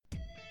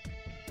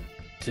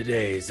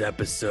Today's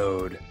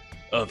episode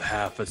of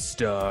Half a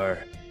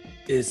Star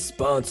is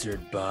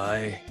sponsored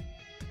by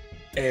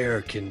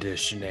air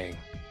conditioning.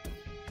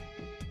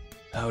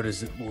 How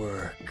does it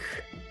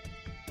work?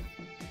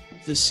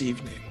 This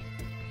evening,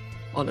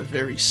 on a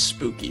very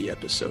spooky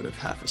episode of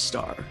Half a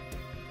Star,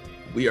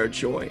 we are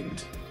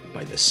joined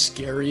by the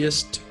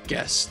scariest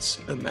guests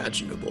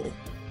imaginable.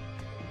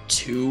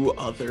 2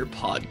 other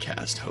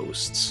podcast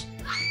hosts.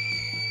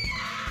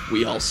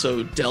 We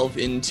also delve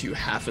into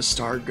Half a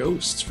Star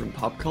ghosts from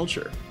pop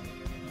culture.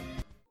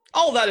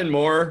 All that and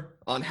more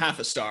on Half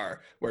a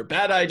Star, where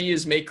bad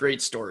ideas make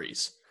great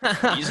stories.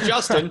 He's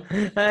Justin.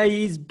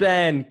 He's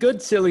Ben.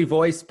 Good silly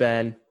voice,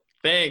 Ben.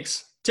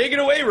 Thanks. Take it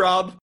away,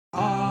 Rob.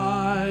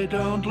 I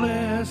don't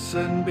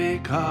listen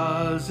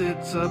because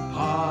it's a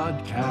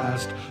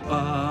podcast,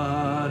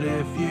 but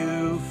if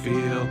you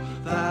feel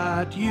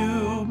that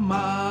you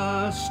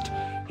must,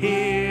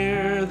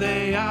 here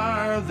they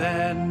are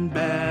then,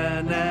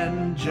 Ben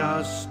and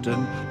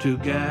Justin.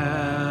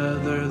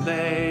 Together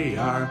they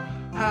are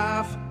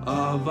half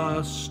of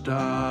a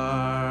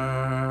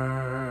star.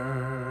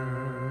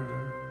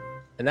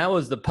 And that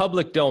was the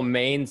public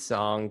domain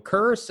song,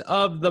 Curse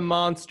of the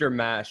Monster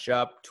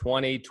Mashup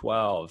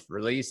 2012,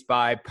 released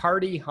by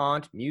Party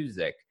Haunt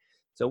Music.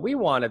 So we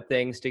wanted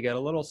things to get a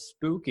little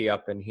spooky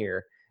up in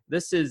here.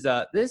 This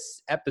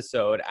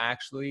episode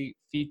actually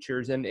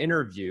features an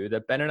interview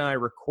that Ben and I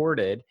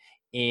recorded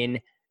in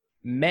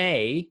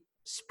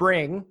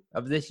spring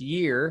of this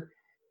year,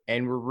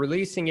 and we're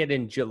releasing it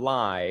in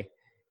July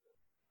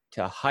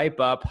to hype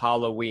up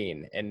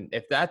Halloween. And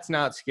if that's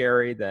not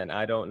scary, then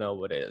I don't know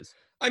what is.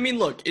 I mean,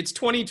 look, it's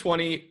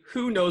 2020.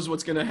 Who knows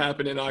what's going to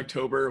happen in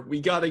October?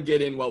 We got to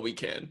get in while we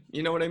can.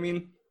 You know what I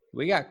mean?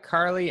 We got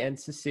Carly and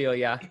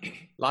Cecilia.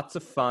 Lots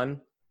of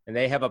fun. And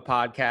they have a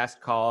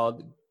podcast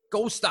called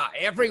Ghosta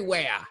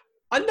Everywhere.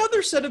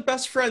 Another set of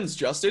best friends,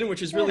 Justin,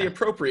 which is really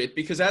appropriate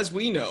because, as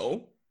we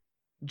know,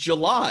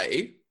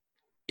 July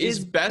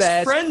is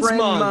best friends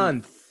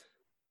month.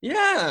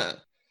 Yeah.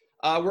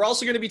 We're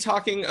also going to be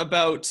talking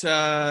about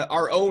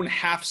our own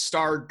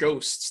half-star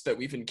ghosts that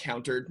we've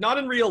encountered, not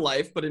in real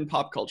life, but in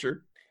pop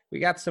culture. We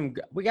got some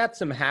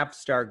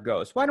half-star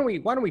ghosts. Why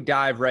don't we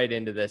dive right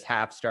into this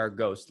half-star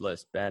ghost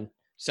list, Ben?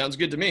 Sounds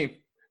good to me.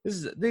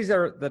 These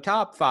are the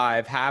top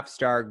 5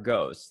 half-star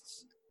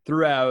ghosts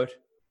throughout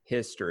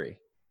history.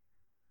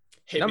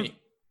 Hit me.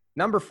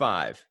 Number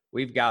 5,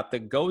 we've got the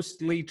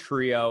ghostly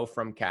trio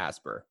from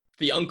Casper.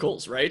 The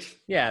uncles, right?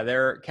 Yeah,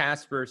 they're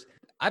Casper's.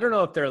 I don't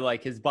know if they're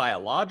like his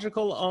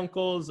biological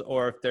uncles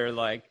or if they're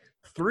like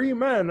 3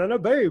 men and a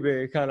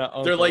baby kind of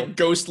uncle. They're like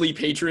ghostly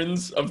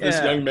patrons of this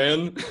young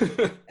man.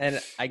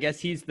 And I guess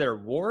he's their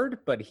ward,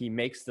 but he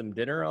makes them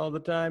dinner all the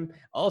time.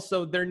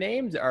 Also, their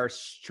names are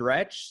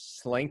Stretch,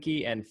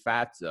 Slinky, and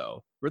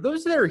Fatso. Were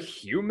those their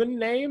human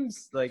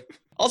names?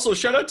 Also,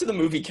 shout out to the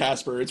movie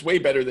Casper. It's way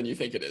better than you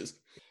think it is.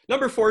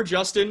 Number 4,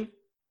 Justin.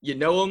 You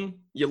know him,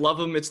 you love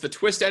him. It's the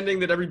twist ending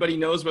that everybody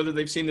knows whether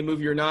they've seen the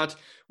movie or not.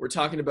 We're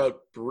talking about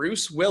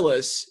Bruce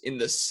Willis in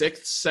The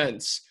Sixth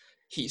Sense.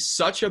 He's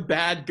such a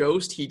bad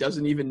ghost, he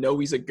doesn't even know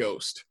he's a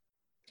ghost.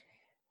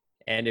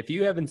 And if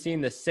you haven't seen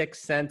The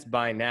Sixth Sense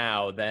by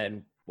now,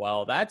 then,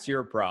 well, that's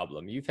your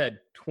problem. You've had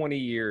 20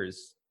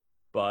 years,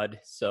 bud,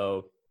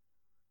 so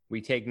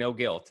we take no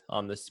guilt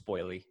on this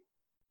spoilie.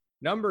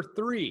 Number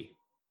 3,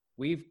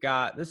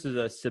 this is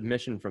a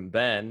submission from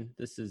Ben.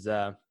 This is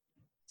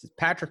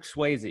Patrick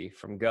Swayze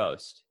from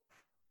Ghost.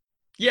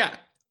 Yeah,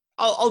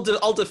 I'll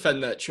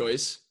defend that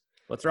choice.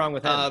 What's wrong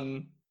with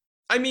him?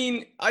 I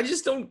mean, I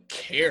just don't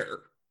care.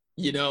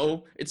 You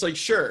know, it's like,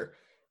 sure,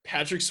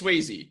 Patrick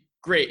Swayze,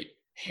 great,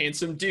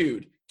 handsome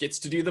dude, gets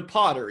to do the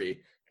pottery,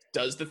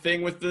 does the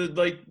thing with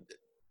the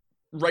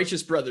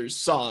Righteous Brothers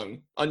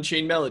song,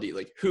 Unchained Melody.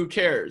 Like, who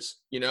cares?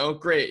 You know,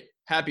 great,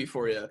 happy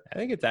for you. I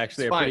think it's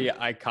actually a pretty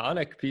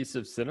iconic piece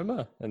of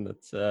cinema, and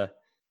it's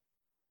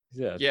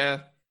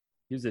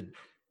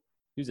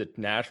He's a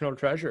national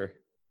treasure.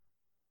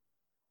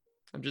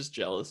 I'm just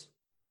jealous.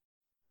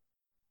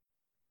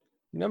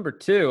 Number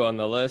 2 on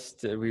the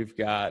list, we've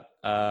got.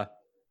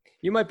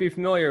 You might be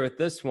familiar with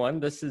this one.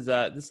 This is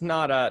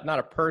not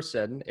a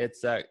person.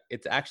 It's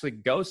actually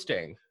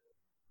ghosting.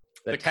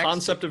 The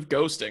concept of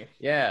ghosting.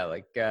 Yeah,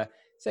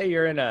 say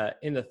you're in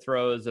the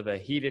throes of a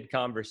heated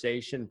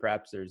conversation.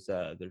 Perhaps there's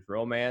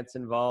romance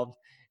involved,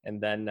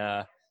 and then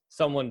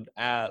someone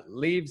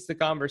leaves the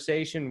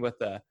conversation with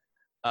a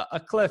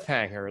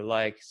cliffhanger,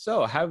 like,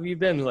 so how have you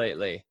been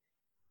lately?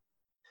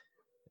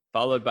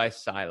 Followed by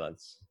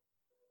silence.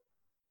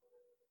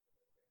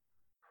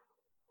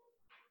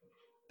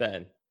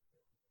 Ben,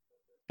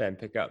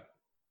 pick up.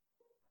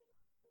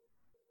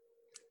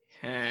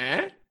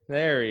 Huh?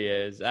 There he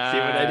is. See what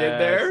I did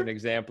there? That's an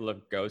example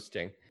of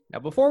ghosting. Now,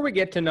 before we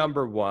get to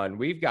number 1,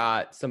 we've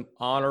got some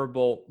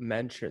honorable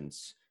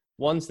mentions.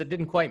 Ones that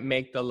didn't quite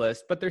make the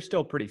list, but they're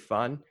still pretty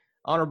fun.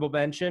 Honorable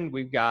mention,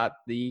 we've got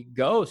the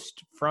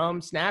ghost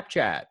from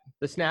Snapchat,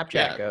 the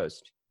Snapchat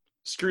ghost.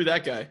 Screw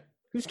that guy.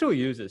 Who still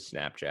uses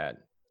Snapchat?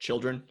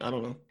 Children? I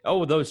don't know.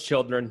 Oh, those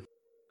children.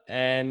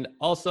 And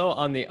also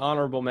on the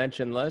honorable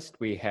mention list,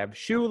 we have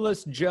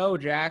Shoeless Joe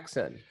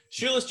Jackson.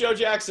 Shoeless Joe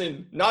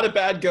Jackson, not a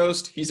bad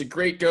ghost. He's a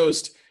great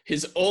ghost.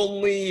 His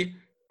only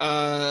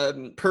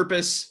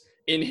purpose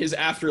in his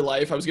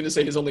afterlife, I was going to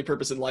say his only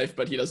purpose in life,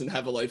 but he doesn't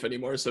have a life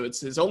anymore. So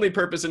it's his only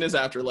purpose in his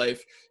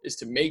afterlife is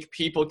to make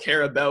people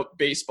care about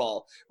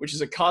baseball, which is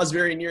a cause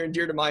very near and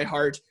dear to my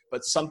heart,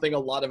 but something a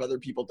lot of other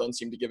people don't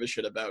seem to give a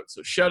shit about.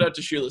 So shout out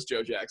to Shoeless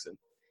Joe Jackson.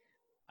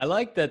 I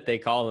like that they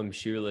call him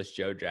Shoeless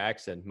Joe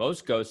Jackson.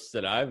 Most ghosts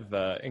that I've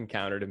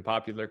encountered in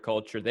popular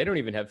culture, they don't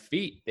even have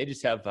feet. They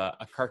just have a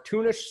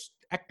cartoonish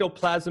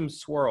ectoplasm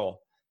swirl.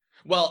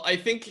 Well, I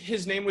think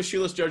his name was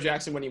Shoeless Joe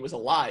Jackson when he was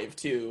alive,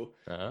 too,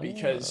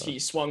 because he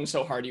swung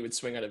so hard he would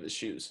swing out of his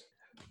shoes.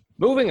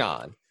 Moving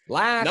on.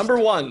 Last, number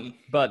one,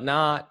 but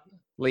not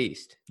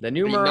least, the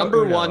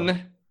number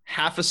one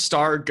half a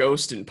star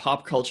ghost in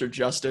pop culture,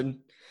 Justin.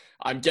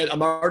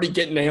 I'm already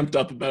getting amped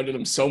up about it.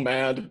 I'm so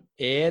mad.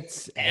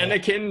 It's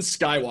Anakin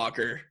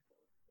Skywalker,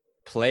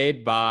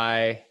 played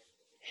by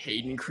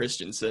Hayden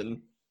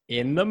Christensen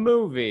in the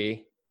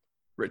movie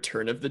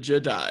Return of the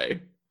Jedi.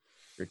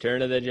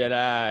 Return of the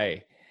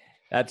Jedi.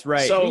 That's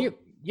right. So,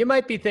 you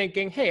might be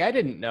thinking, hey, I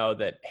didn't know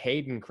that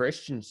Hayden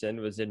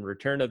Christensen was in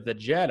Return of the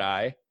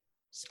Jedi.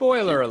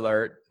 Spoiler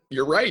alert.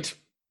 You're right.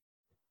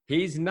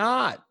 He's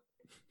not.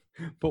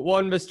 But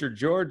one Mr.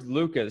 George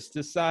Lucas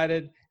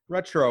decided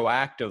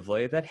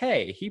retroactively that,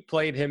 hey, he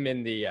played him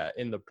in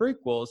the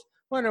prequels.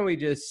 Why don't we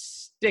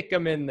just stick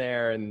him in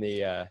there in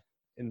the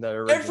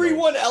original?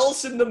 Everyone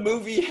else in the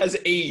movie has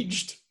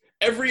aged.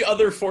 Every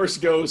other Force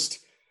ghost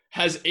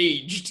has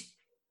aged.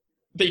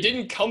 They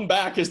didn't come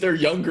back as their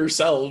younger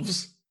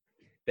selves.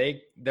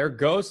 They're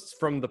ghosts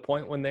from the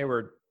point when they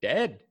were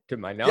dead, to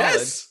my knowledge.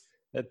 Yes.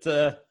 That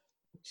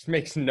just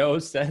makes no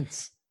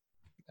sense.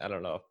 I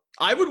don't know.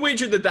 I would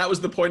wager that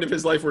was the point of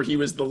his life where he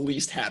was the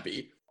least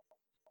happy.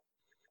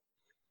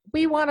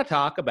 We want to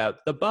talk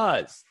about The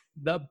Buzz.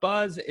 The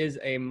Buzz is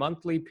a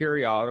monthly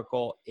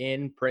periodical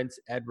in Prince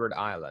Edward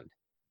Island.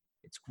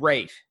 It's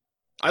great.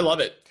 I love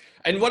it.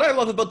 And what I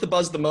love about The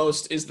Buzz the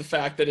most is the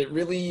fact that it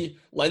really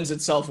lends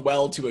itself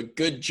well to a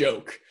good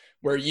joke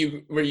where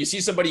you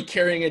see somebody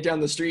carrying it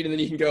down the street and then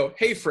you can go,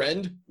 hey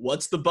friend,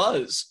 what's the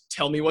buzz?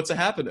 Tell me what's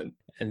a-happening.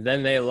 And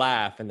then they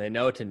laugh and they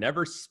know to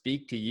never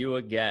speak to you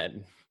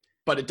again.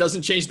 But it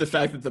doesn't change the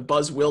fact that the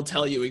buzz will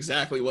tell you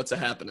exactly what's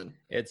a-happening.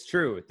 It's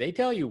true. They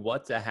tell you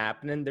what's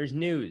a-happening. There's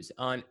news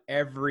on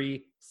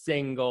every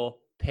single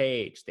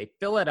page. They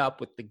fill it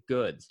up with the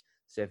goods.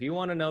 So if you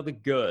want to know the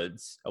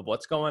goods of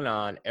what's going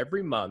on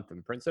every month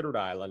in Prince Edward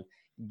Island,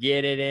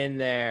 get it in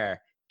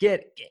there.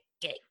 Get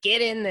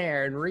in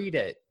there and read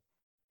it.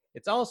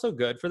 It's also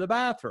good for the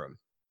bathroom.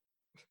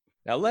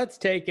 Now let's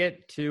take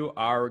it to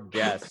our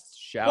guests,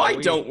 shall we?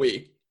 Why don't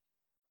we?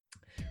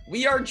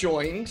 We are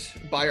joined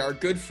by our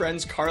good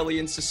friends Carly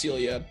and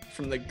Cecilia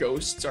from the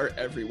Ghosts Are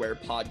Everywhere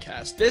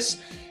podcast.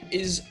 This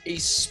is a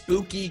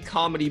spooky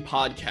comedy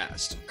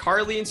podcast.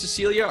 Carly and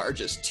Cecilia are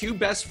just two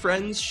best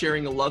friends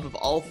sharing a love of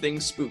all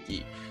things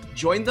spooky.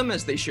 Join them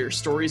as they share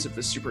stories of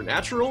the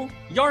supernatural,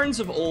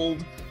 yarns of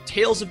old,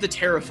 tales of the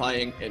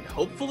terrifying, and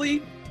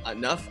hopefully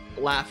enough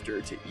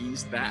laughter to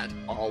ease that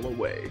all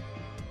away.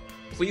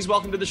 Please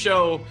welcome to the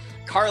show,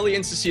 Carly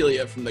and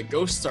Cecilia from the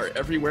Ghosts Are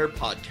Everywhere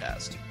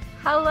podcast.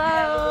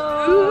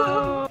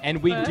 Hello.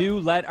 And we do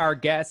let our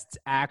guests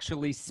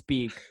actually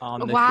speak on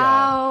the show.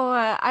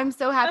 Wow. I'm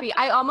so happy.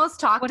 I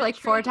almost talked like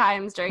 4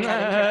 times during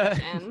that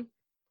introduction.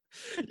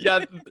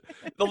 Yeah,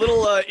 the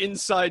little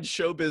inside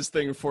showbiz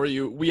thing for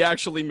you, we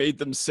actually made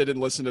them sit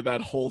and listen to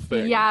that whole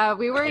thing. Yeah,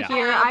 we were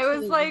here. I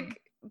was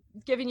like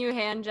giving you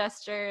hand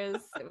gestures.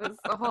 It was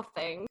the whole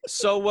thing.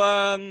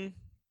 So,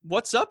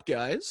 what's up,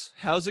 guys?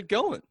 How's it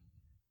going?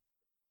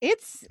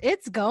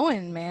 It's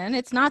going, man.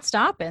 It's not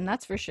stopping,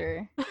 that's for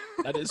sure.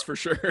 That is for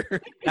sure.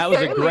 That was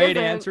a Certainly great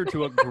isn't. answer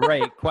to a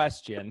great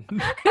question.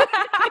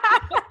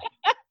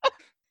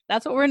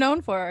 That's what we're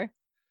known for.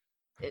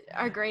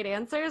 Our great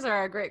answers or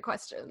our great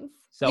questions?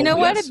 So You know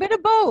what? yes. A bit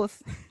of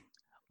both.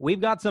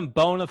 we've got some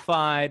bona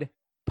fide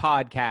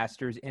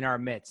podcasters in our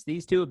midst.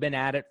 These two have been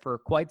at it for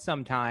quite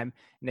some time,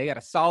 and they got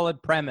a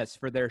solid premise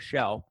for their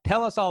show.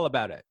 Tell us all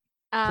about it.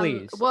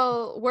 Please.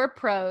 Well, we're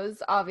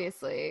pros,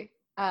 obviously.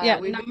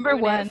 Yeah, we've been number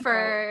doing it one.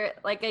 for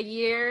like a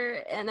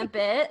year and a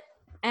bit.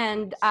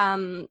 And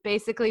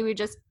basically we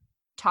just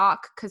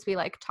talk because we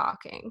like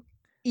talking.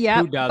 Yeah,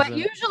 Who but doesn't?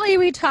 usually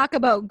we talk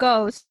about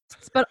ghosts,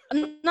 but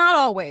not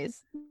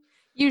always.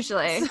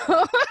 Usually.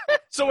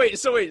 So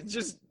wait,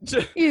 just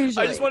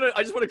Usually. I just want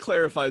to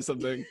clarify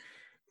something.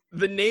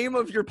 The name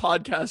of your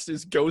podcast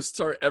is Ghosts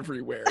Are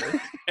Everywhere,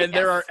 and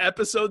there are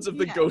episodes of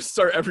the Yes. Ghosts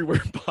Are Everywhere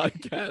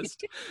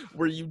podcast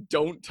where you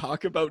don't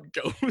talk about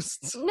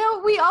ghosts.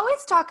 No, we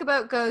always talk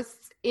about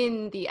ghosts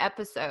in the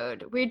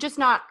episode. We're just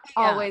not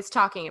always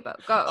talking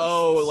about ghosts.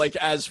 Oh, like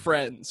as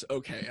friends.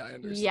 Okay, I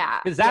understand. Yeah.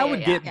 Because that yeah, would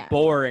yeah, get yeah.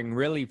 boring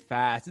really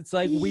fast. It's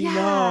like, we Yeah.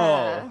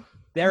 know.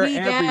 They're we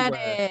everywhere. get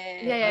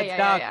it.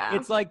 Yeah,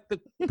 It's it's like the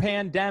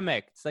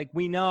pandemic. It's like,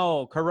 we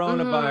know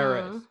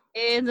coronavirus.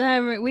 We It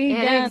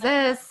got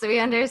exists. We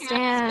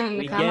understand.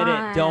 We Come get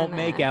it. Don't on.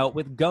 make out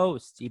with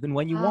ghosts, even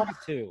when you Ugh. want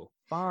to.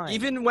 Fine.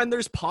 Even when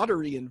there's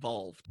pottery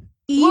involved.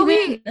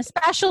 Well,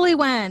 especially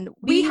when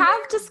We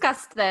have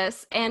discussed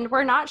this, and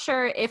we're not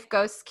sure if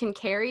ghosts can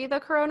carry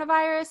the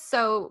coronavirus.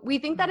 So we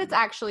think that it's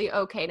actually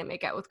okay to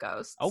make out with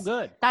ghosts. Oh,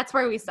 good. That's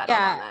where we settled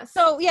on this.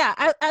 So yeah,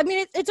 I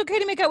mean, it's okay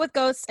to make out with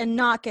ghosts and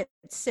not get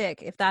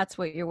sick if that's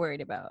what you're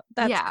worried about.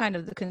 That's Yeah. kind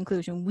of the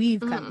conclusion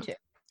we've come Mhm. to.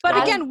 But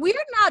As- again, we're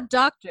not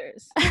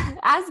doctors.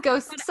 as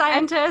ghost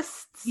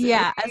scientists,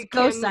 yeah, we as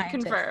ghost can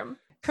scientists. confirm.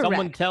 Someone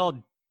Correct.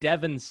 tell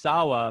Devon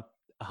Sawa,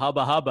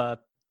 Hubba Hubba.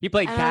 He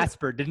played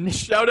Casper, didn't he?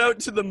 Shout out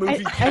to the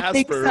movie I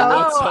think Casper. so.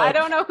 What's Oh, I up?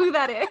 don't know who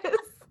that is.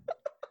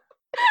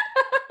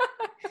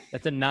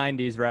 That's a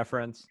 90s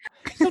reference.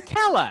 So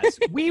tell us,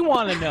 we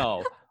want to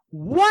know,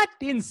 what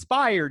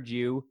inspired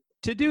you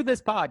to do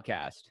this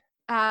podcast?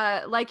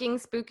 Liking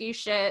spooky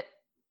shit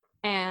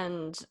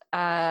and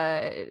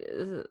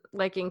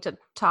liking to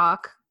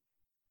talk,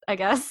 I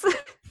guess.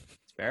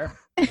 It's fair.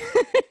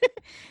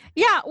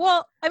 Yeah,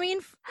 well, I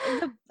mean,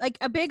 like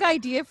a big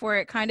idea for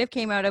it kind of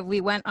came out of we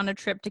went on a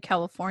trip to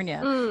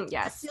California.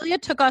 Yes. Celia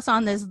took us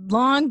on this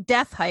long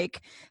death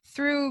hike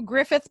through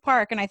Griffith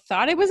Park, and I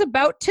thought I was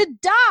about to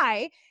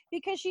die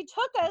because she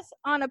took us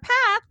on a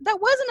path that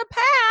wasn't a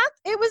path.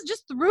 It was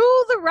just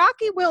through the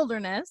rocky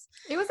wilderness.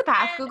 It was a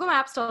path. Google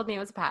Maps told me it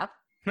was a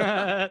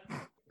path.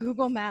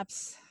 Google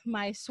Maps,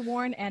 my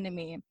sworn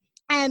enemy.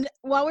 And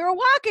while we were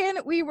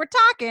walking, we were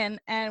talking,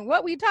 and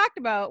what we talked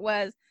about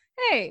was,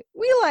 hey,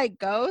 we like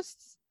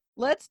ghosts.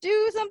 Let's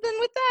do something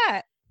with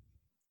that.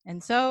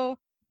 And so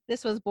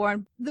this was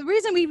born. The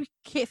reason we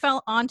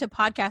fell onto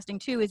podcasting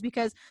too is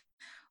because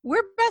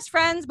we're best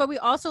friends, but we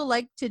also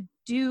like to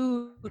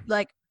do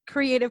like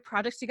creative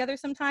projects together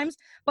sometimes.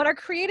 But our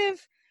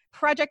creative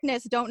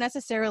projectness don't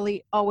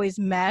necessarily always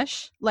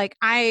mesh. Like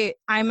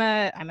I'm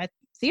a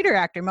theater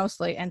actor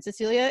mostly, and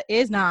Cecilia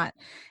is not.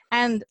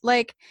 And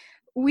like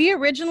we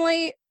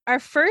originally, our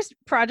first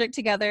project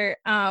together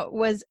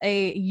was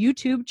a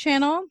YouTube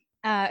channel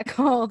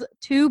called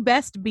Two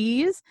Best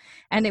Bees,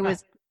 and it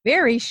was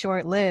very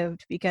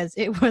short-lived because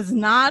it was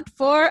not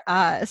for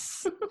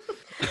us.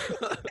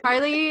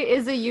 Carly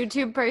is a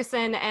YouTube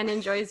person and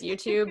enjoys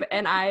YouTube,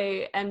 and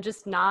I am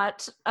just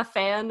not a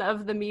fan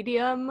of the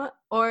medium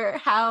or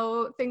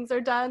how things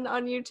are done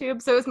on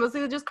YouTube. So it's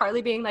mostly just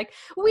Carly being like,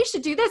 we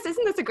should do this.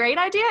 Isn't this a great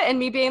idea? And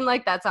me being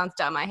like, that sounds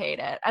dumb. I hate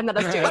it. And then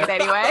us doing it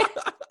anyway.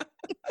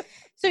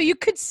 So you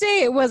could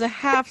say it was a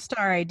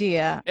half-star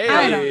idea. Hey.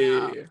 I don't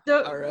know.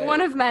 So All right.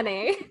 one of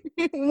many.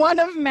 One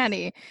of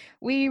many.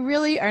 We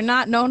really are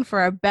not known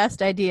for our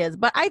best ideas,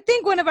 but I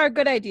think one of our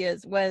good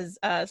ideas was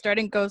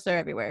starting Ghosts Are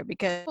Everywhere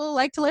because people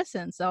like to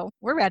listen, so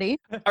we're ready.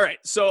 All right,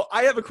 so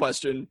I have a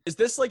question. Is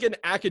this like an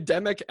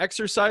academic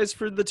exercise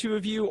for the two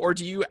of you, or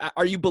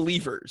are you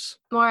believers?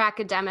 More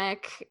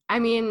academic. I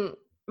mean,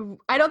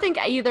 I don't think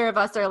either of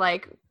us are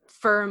like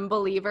firm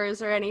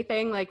believers or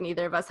anything. Like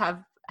neither of us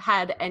have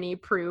had any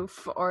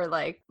proof or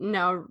like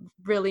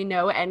really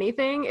know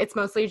anything. It's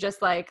mostly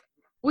just like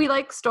we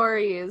like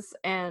stories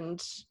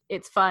and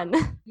it's fun.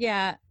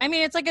 Yeah, I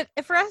mean, it's like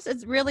for us,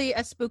 it's really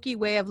a spooky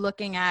way of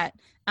looking at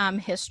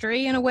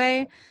history in a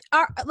way.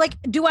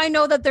 Do I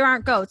know that there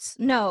aren't ghosts?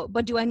 No.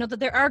 But do I know that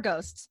there are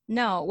ghosts?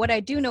 No. What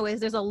I do know is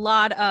there's a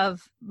lot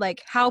of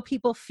like how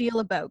people feel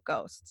about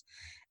ghosts.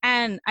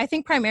 And I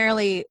think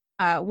primarily,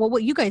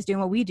 what you guys do and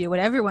what we do, what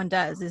everyone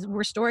does is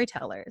we're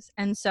storytellers.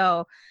 And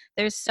so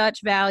there's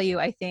such value,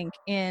 I think,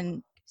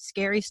 in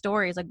scary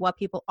stories, like what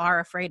people are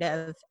afraid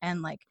of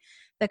and like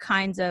the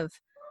kinds of,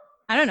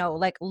 I don't know,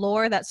 like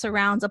lore that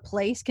surrounds a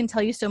place can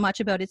tell you so much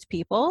about its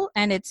people.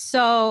 And it's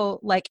so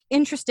like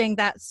interesting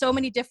that so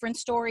many different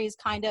stories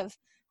kind of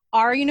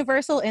are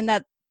universal in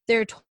that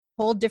they're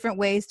told different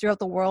ways throughout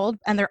the world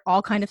and they're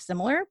all kind of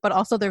similar, but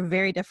also they're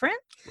very different.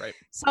 Right.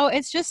 So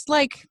it's just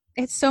like,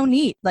 it's so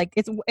neat. Like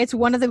it's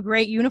one of the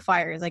great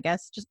unifiers, I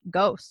guess, just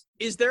ghosts.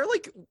 Is there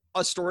like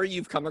a story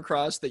you've come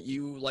across that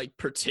you like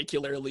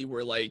particularly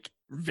were like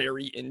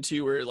very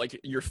into, or like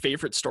your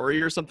favorite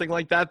story or something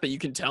like that you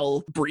can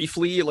tell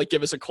briefly, like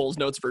give us a Cole's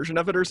Notes version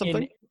of it or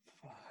something?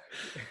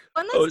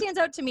 One that stands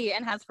out to me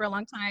and has for a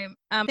long time,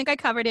 I think I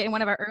covered it in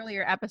one of our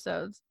earlier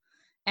episodes.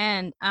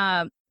 And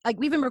like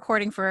we've been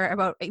recording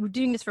we're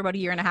doing this for about a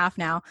year and a half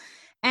now.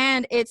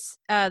 And it's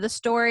the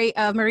story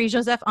of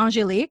Marie-Joseph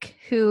Angélique,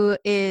 who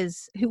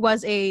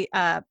was a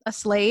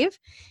slave.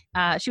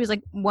 She was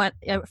like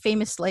a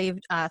famous slave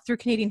through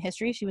Canadian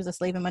history. She was a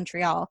slave in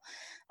Montreal.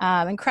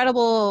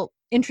 Incredible,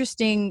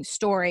 interesting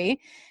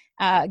story.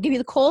 Give you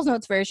the Cole's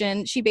Notes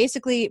version. She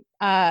basically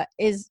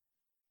is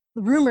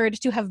rumored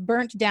to have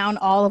burnt down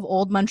all of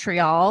old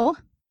Montreal.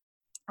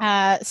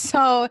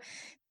 So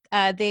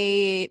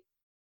they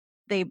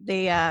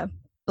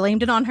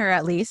blamed it on her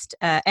at least,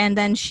 and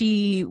then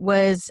she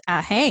was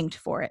hanged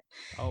for it.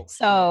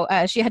 So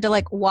she had to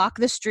like walk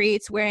the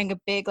streets wearing a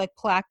big like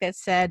plaque that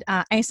said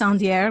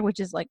incendiaire, which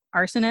is like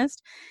arsonist.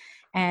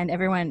 and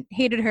everyone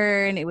hated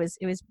her, and it was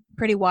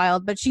pretty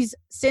wild. But she's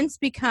since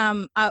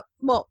become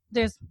well,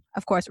 there's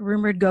of course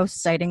rumored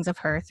ghost sightings of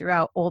her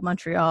throughout Old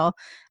Montreal.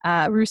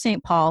 Rue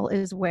St. Paul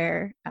is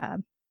where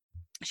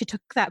she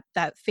took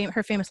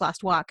her famous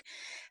last walk.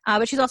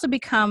 But she's also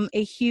become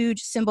a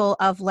huge symbol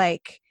of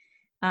like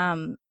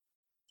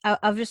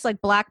of just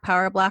like Black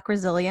power, Black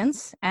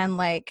resilience, and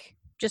like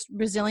just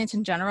resilience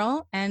in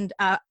general, and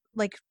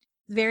like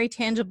very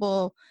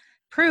tangible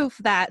proof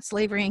that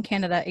slavery in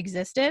Canada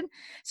existed.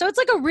 So it's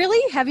like a really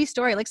heavy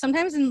story. Like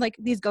sometimes in like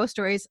these ghost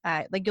stories,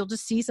 like you'll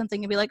just see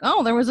something and be like,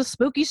 oh, there was a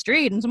spooky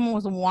street and someone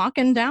was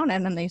walking down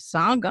it and they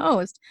saw a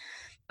ghost.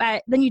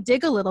 But then you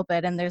dig a little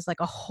bit and there's like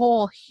a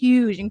whole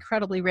huge,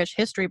 incredibly rich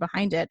history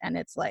behind it. And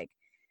it's like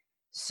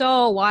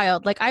so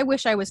wild. Like I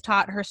wish I was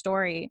taught her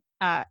story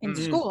in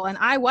school, and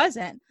I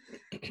wasn't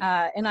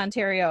in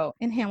Ontario,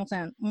 in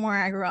Hamilton,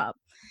 where I grew up.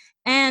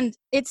 And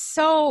it's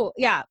so,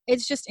 yeah,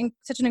 it's just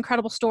such an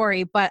incredible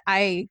story, but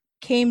I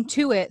came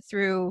to it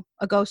through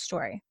a ghost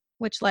story,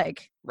 which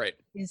like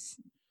is,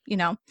 you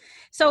know,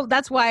 so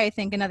that's why I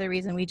think another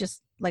reason we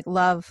just like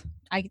love,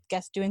 I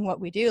guess, doing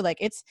what we do. Like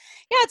it's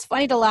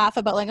funny to laugh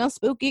about like a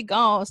spooky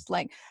ghost,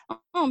 like,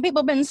 oh,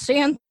 people been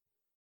seeing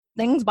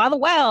things by the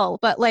well,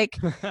 but like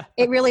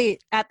it really,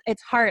 at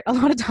its heart, a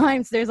lot of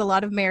times there's a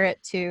lot of merit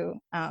to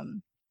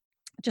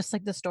just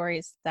like the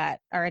stories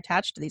that are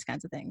attached to these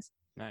kinds of things.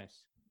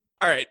 Nice.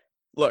 All right,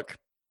 look,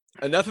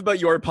 enough about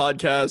your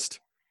podcast.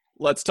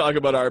 Let's talk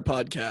about our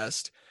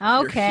podcast.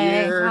 Okay.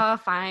 You're here. Oh,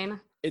 fine.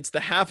 It's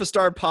the Half a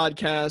Star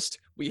podcast.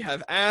 We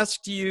have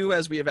asked you,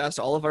 as we have asked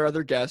all of our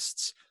other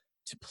guests,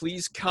 to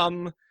please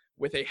come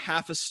with a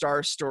half a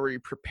star story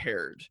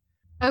prepared.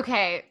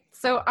 Okay,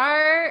 so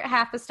our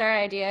half a star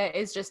idea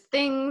is just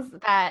things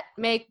that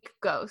make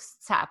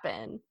ghosts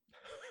happen.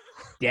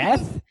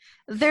 Death?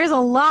 There's a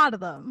lot of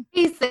them.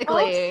 Basically.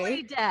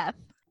 Mostly death.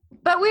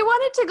 But we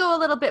wanted to go a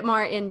little bit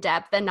more in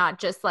depth and not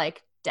just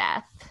like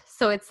death.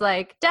 So it's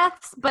like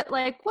deaths, but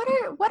like what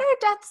are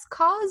deaths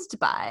caused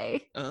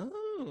by?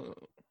 Oh.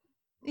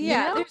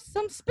 Yeah, You know? there's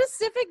some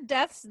specific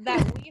deaths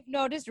that we've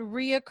noticed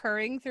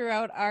reoccurring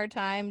throughout our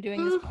time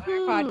doing this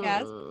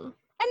podcast, Mhm. and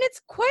it's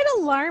quite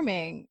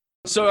alarming.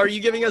 So are you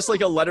giving us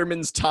like a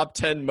Letterman's top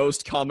 10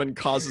 most common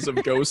causes of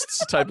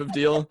ghosts type of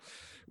deal?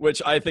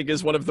 Which I think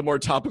is one of the more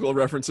topical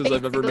references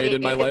I've ever made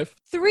in my life.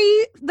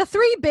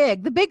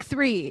 The big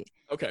three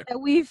Okay. that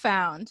we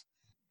found.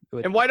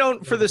 And why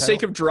don't, for the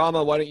sake of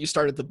drama, why don't you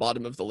start at the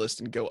bottom of the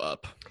list and go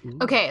up?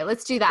 Okay,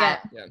 let's do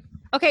that. Yeah.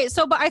 Okay,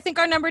 so but I think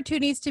our number 2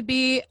 needs to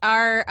be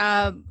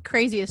our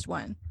craziest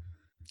one.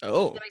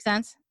 Oh. Does that make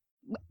sense?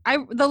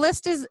 The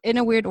list is in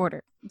a weird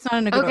order. It's not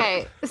in a good order.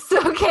 Okay,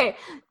 so don't Not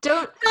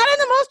in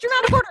the most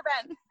dramatic order,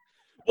 Ben.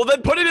 Well,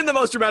 then put it in the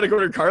most dramatic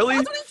order, Carly.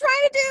 That's what I'm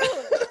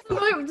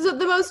trying to do. so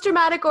the most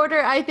dramatic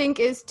order I think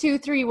is 2,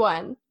 3,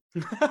 1.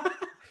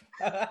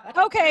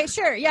 Okay,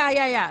 sure.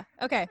 Yeah.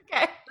 Okay.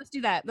 Okay. Let's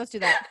do that.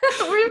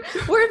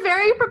 we're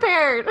very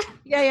prepared.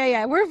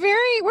 Yeah. We're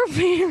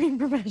very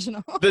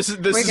professional. This is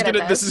good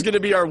at this. gonna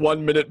be our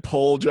 1 minute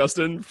poll,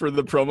 Justin, for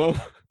the promo.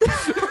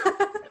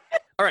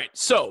 All right,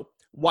 so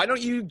why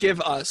don't you give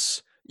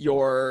us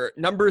your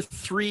number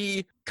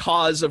 3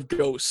 cause of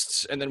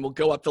ghosts, and then we'll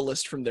go up the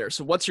list from there.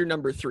 So what's your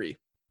number 3?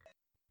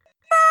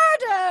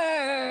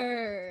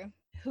 Murder.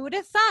 Who'd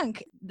have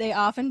thunk? They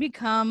often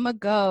become a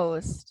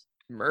ghost.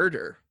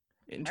 Murder.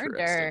 Interesting.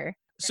 Murder.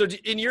 So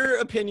in your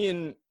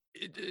opinion,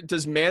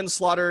 does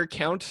manslaughter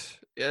count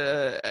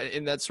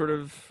in that sort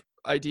of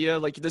idea?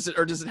 Like, does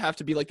it have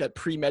to be like that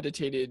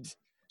premeditated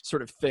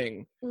sort of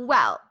thing?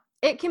 Well,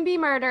 it can be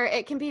murder,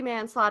 it can be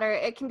manslaughter,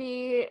 it can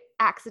be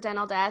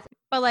accidental death.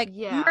 But like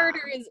Yeah. murder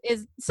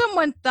is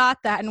someone thought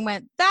that and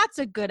went, that's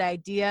a good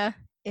idea.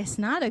 It's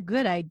not a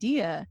good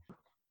idea.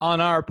 On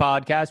our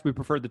podcast, we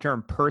prefer the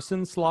term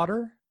person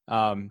slaughter.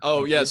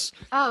 Oh, yes.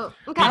 Oh,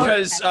 okay.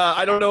 Because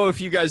I don't know if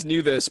you guys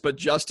knew this, but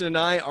Justin and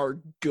I are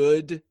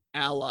good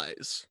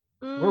allies.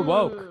 We're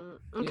woke.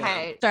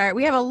 Okay. Sorry,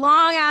 we have a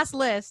long ass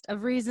list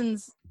of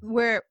reasons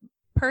where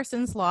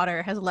person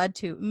slaughter has led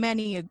to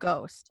many a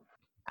ghost.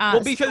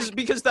 Well, because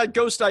that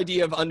ghost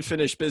idea of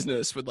unfinished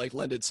business would like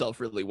lend itself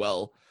really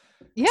well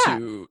to a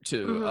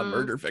Mhm.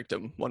 murder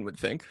victim, one would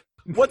think.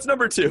 What's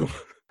number 2?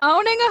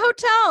 Owning a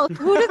hotel.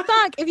 Who'd have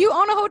thunk? If you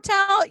own a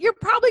hotel, you're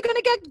probably going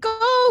to get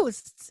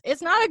ghosts.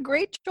 It's not a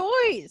great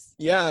choice.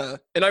 Yeah.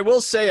 And I will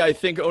say, I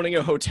think owning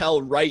a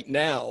hotel right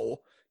now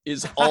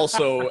is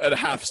also a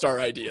half-star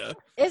idea.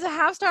 It's a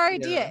half-star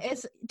idea.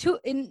 It's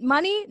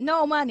money,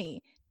 no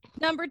money.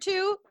 Number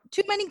 2,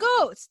 too many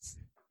ghosts.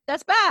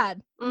 That's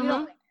bad. We Mhm.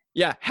 don't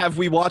Yeah. Have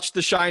we watched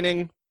The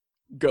Shining?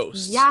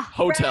 Ghosts. Yeah.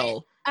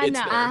 Hotel. I It's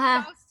know. there.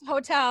 Uh-huh. Ghost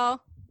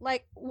hotel,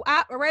 like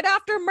right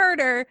after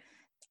murder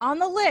on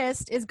the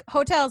list is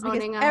hotels, because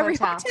Owning a every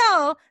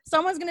hotel,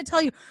 someone's going to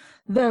tell you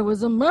there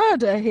was a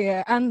murder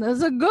here and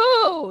there's a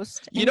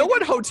ghost. You know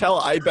what hotel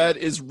I bet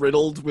is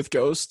riddled with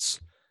ghosts?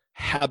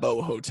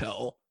 Habbo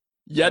Hotel.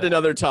 Yet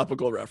another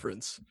topical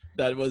reference.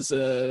 That was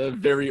a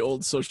very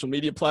old social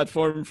media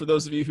platform for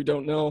those of you who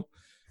don't know.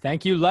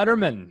 Thank you,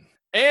 Letterman.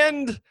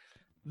 And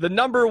the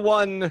number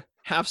 1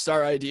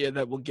 half-star idea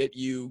that will get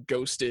you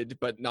ghosted,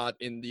 but not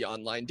in the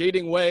online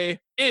dating way,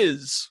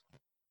 is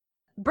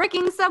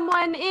Bricking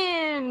someone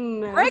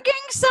in. Breaking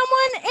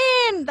someone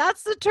in.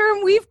 That's the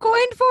term we've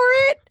coined for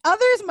it.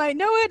 Others might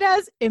know it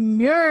as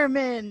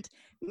immurement,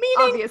 meaning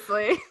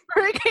Obviously.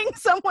 breaking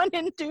someone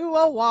into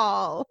a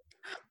wall.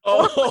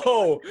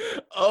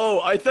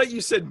 Oh, I thought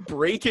you said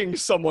breaking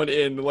someone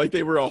in like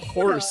they were a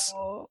horse.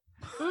 No.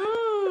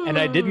 And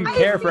I didn't Mm.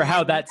 care for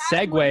how that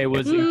segue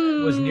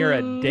was near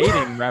a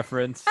dating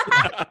reference.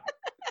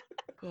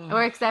 It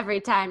works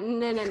every time.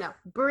 No.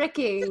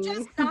 Bricking.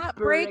 Just not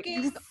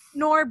breaking Bricks.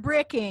 nor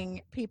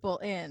bricking people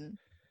in.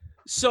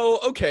 So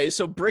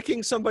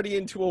bricking somebody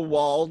into a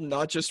wall,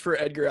 not just for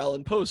Edgar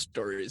Allan Poe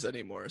stories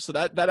anymore. So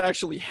that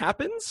actually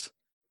happens?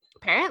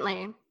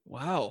 Apparently.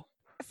 Wow.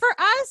 For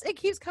us, it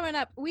keeps coming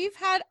up. We've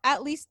had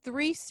at least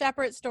 3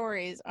 separate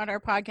stories on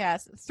our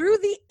podcast through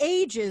the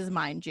ages,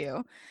 mind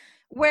you,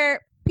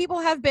 where people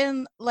have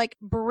been like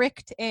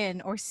bricked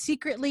in or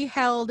secretly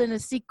held in a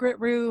secret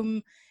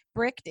room,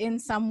 bricked in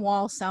some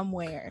wall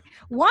somewhere.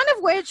 One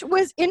of which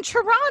was in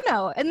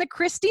Toronto in the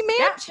Christie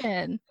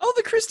Mansion. Oh,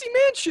 the Christie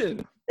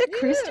Mansion. The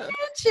Christie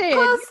Mansion.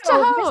 Close to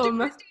Mr. home.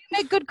 Christie, you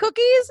make good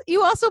cookies.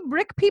 You also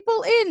brick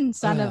people in,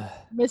 son of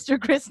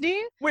Mr.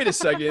 Christie. Wait a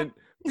second.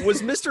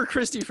 Was Mr.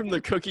 Christie from the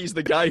Cookies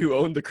the guy who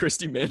owned the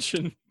Christie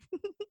Mansion?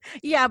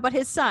 Yeah, but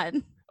his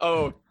son.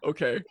 Oh,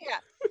 okay.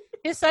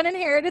 His son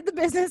inherited the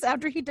business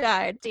after he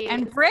died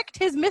and Jeez. bricked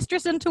his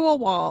mistress into a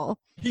wall.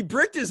 He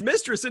bricked his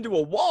mistress into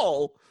a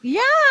wall.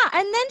 Yeah,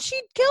 and then she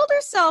killed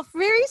herself.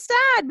 Very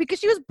sad because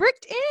she was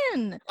bricked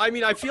in. I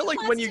mean, I feel like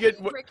when Wants you to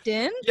get be bricked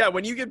in. yeah,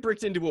 when you get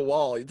bricked into a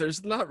wall,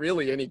 there's not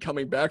really any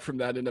coming back from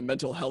that in a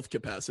mental health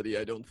capacity,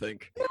 I don't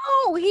think.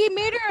 No, he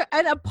made her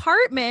an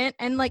apartment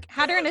and like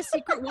had her in a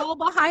secret wall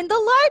behind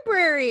the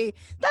library.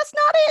 That's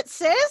not it,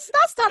 sis.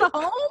 That's not a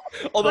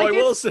home. Although Like, I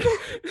will say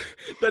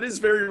that is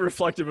very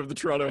reflective of the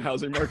Toronto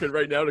housing market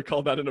right now to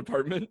call that an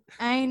apartment.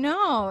 I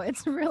know.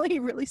 It's really,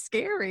 really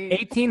scary.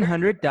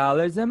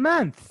 $1,800 a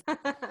month.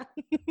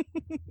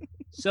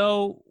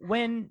 So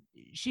when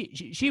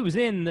she was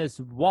in this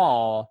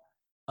wall,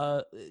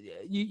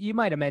 you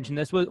might have mentioned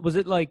this. Was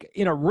it like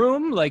in a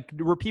room? Like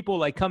were people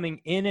like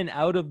coming in and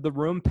out of the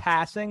room,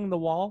 passing the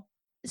wall?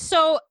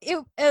 So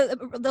it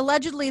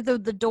allegedly the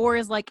door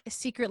is like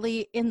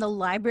secretly in the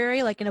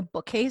library, like in a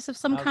bookcase of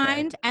some Okay.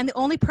 kind, and the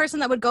only person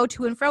that would go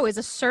to and fro is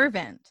a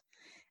servant.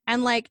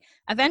 And like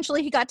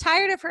eventually he got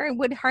tired of her and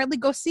would hardly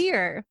go see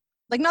her.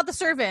 Like not the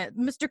servant,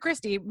 Mr.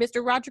 Christie,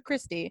 Mr. Roger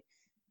Christie.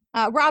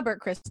 Robert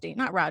Christie,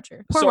 not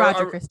Roger. Poor So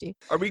Roger Christie.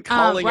 Are we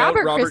calling out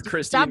Robert Robert Christie,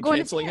 Christie stop and going to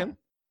canceling see him?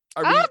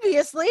 Are we,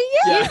 Obviously,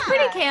 yeah. Yeah. He's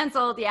pretty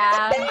canceled,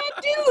 yeah. Bad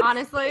dude.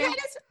 Honestly. He had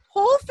his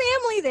whole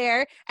family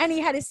there, and he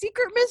had his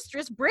secret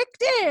mistress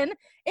bricked in.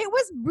 It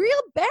was real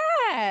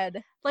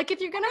bad. Like, if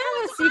you're gonna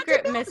Yeah, have it's a a haunted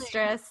secret building.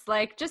 mistress,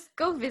 like, just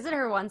go visit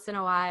her once in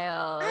a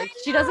while. I Like,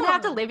 she doesn't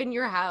have to know. live in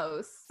your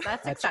house.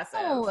 That's That's- excessive.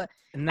 Oh, And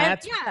and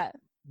that's yeah.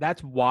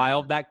 that's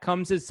wild. That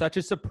comes as such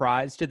a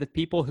surprise to the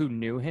people who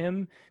knew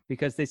him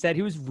because they said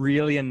he was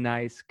really a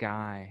nice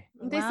guy.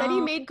 They said he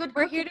Well, made good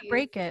We're here to cookies.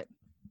 break it.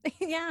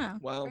 Yeah.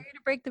 Wow. We're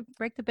here to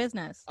break the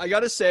business. I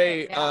gotta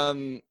say, Yeah.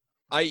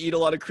 I eat a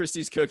lot of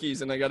Christie's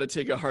cookies, and I gotta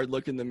take a hard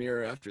look in the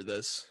mirror after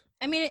this.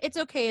 I mean, it's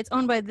okay. It's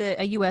owned by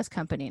a U.S.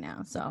 company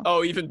now, so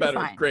Oh, even better.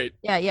 fine. Great.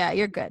 yeah,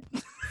 you're good.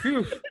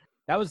 Phew.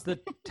 That was the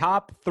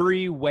top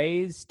 3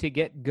 ways to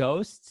get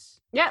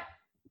ghosts. Yep.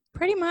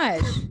 Pretty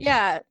much.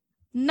 Yeah.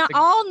 Not The-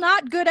 all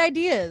not good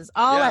ideas.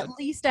 All Yeah. at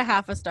least a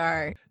half a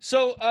star.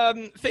 So,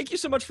 thank you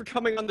so much for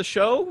coming on the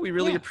show. We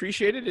really Yeah.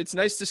 appreciate it. It's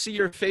nice to see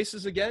your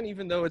faces again,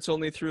 even though it's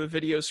only through a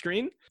video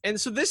screen. And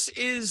so this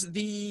is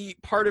the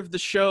part of the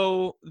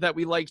show that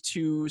we like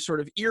to sort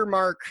of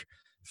earmark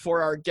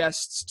for our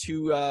guests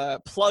to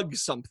plug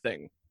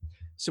something.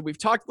 So we've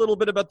talked a little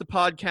bit about the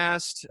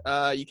podcast.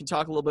 You can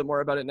talk a little bit more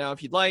about it now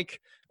if you'd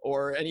like,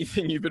 or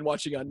anything you've been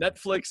watching on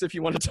Netflix if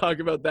you want to talk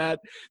about that.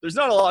 There's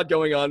not a lot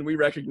going on. We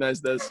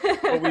recognize this,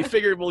 but we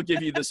figured we'll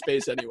give you the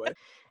space anyway.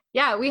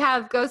 Yeah, we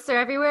have Ghosts Are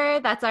Everywhere.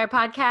 That's our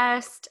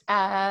podcast.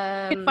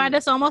 You can find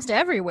us almost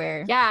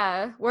everywhere.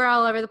 Yeah, we're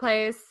all over the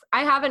place.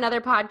 I have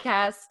another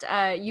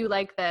podcast, You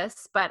Like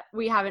This, but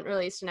we haven't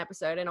released an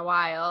episode in a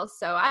while.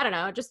 So I don't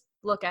know. Just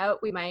look out.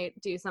 We might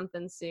do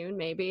something soon,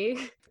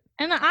 maybe.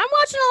 And I'm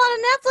watching a lot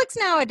of Netflix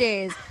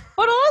nowadays,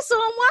 but also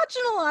I'm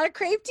watching a lot of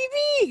Crave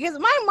TV because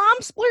my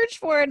mom splurged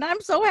for it, and I'm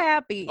so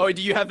happy. Oh,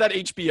 do you have that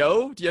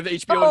HBO? Do you have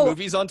HBO Oh. and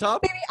movies on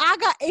top? Baby, I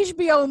got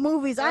HBO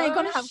movies. I ain't Oh,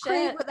 gonna have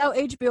Crave shit. without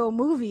HBO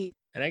movie.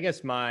 And I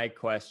guess my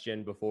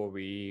question before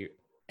we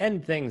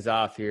end things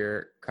off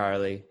here,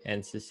 Carly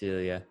and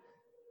Cecilia.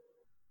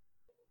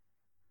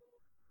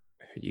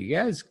 Are you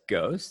guys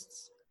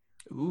ghosts?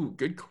 Ooh,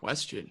 good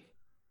question.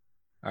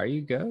 Are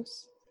you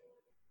ghosts?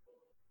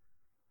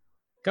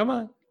 Come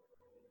on.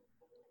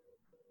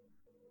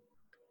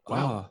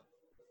 Wow. Oh,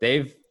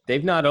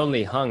 they've not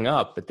only hung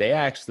up, but they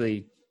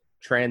actually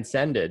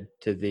transcended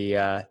to the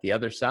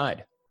other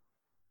side.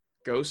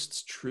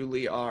 Ghosts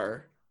truly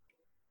are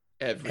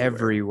everywhere.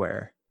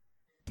 Everywhere.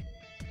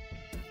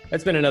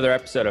 That's been another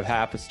episode of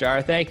Half a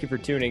Star. Thank you for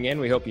tuning in.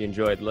 We hope you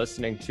enjoyed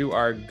listening to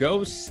our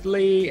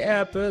ghostly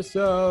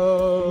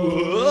episode.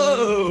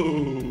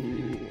 Whoa!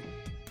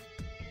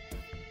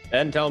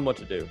 Ben, tell them what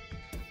to do.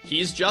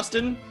 He's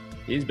Justin.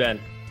 He's Ben.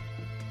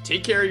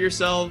 Take care of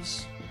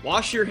yourselves.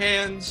 Wash your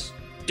hands.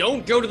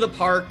 Don't go to the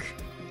park.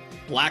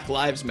 Black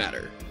Lives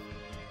Matter.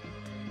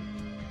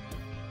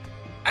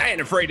 I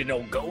ain't afraid of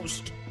no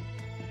ghost.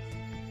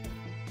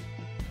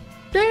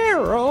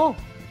 Daryl.